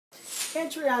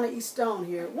Antreina Stone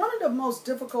here. One of the most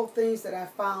difficult things that I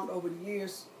found over the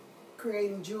years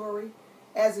creating jewelry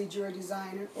as a jewelry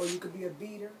designer, or you could be a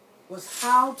beater, was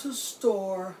how to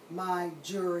store my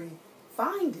jewelry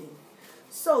finding.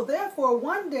 So therefore,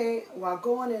 one day while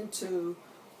going into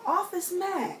Office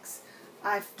Max,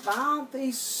 I found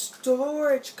these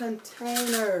storage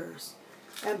containers.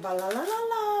 And ba la la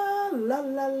la la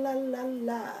la la la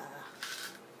la.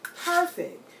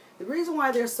 Perfect. The reason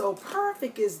why they're so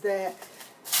perfect is that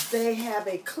they have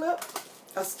a clip,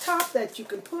 a top that you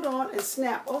can put on and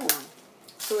snap on.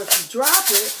 So if you drop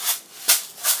it,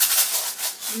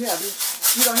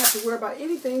 you don't have to worry about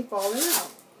anything falling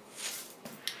out.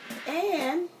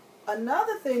 And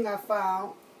another thing I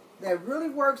found that really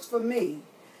works for me,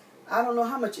 I don't know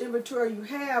how much inventory you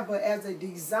have, but as a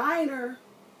designer,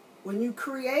 when you're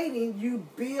creating, you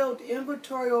build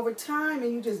inventory over time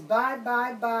and you just buy,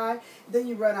 then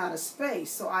you run out of space.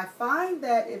 So I find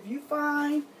that if you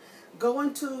go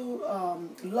into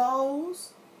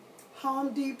Lowe's,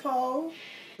 Home Depot,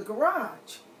 the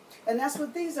garage. And that's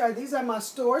what these are. These are my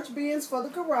storage bins for the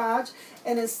garage.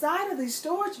 And inside of these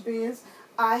storage bins,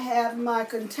 I have my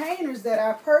containers that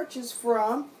I purchased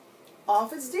from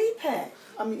Office Depot.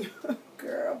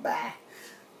 Girl, bye.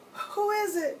 Who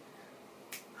is it?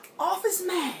 Office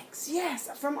Max. Yes,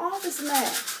 from Office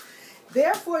Max.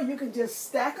 Therefore, you can just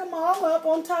stack them all up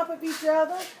on top of each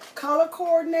other, color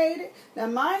coordinated. Now,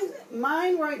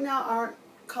 mine right now aren't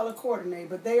color coordinated,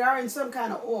 but they are in some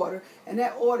kind of order, and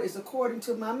that order is according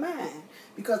to my mind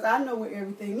because I know where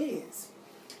everything is.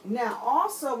 Now,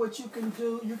 also what you can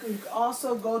do, you can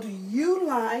also go to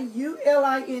uline.com,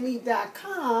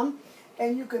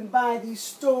 and you can buy these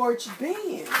storage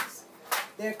bins.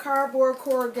 They're cardboard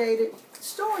corrugated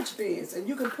storage bins, and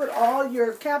you can put all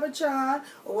your cabochon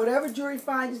or whatever jewelry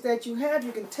findings that you have.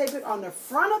 You can tape it on the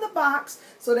front of the box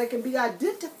so they can be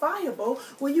identifiable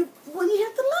when you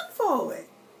have to look for it.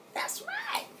 That's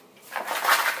right.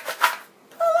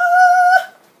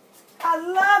 I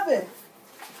love it.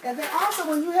 And then also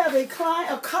when you have a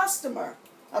customer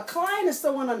is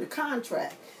someone under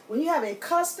contract. When you have a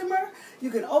customer, you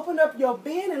can open up your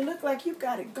bin and look like you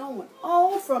got it going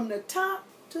on from the top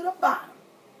to the bottom.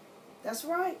 That's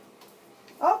right.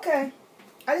 Okay.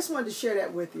 I just wanted to share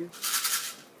that with you.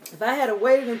 If I had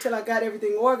waited until I got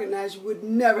everything organized, you would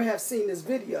never have seen this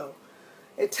video.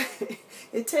 It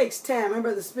takes time. I'd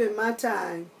rather spend my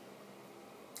time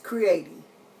creating.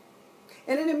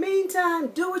 And in the meantime,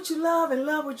 do what you love and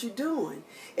love what you're doing.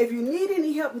 If you need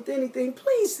any help with anything,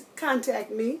 please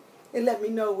contact me and let me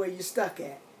know where you're stuck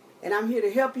at. And I'm here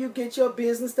to help you get your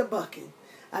business to bucking.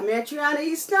 I'm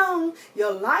Antreina Stone,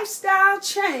 your lifestyle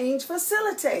change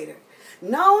facilitator,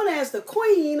 known as the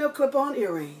Queen of Clip-On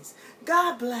Earrings.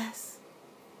 God bless.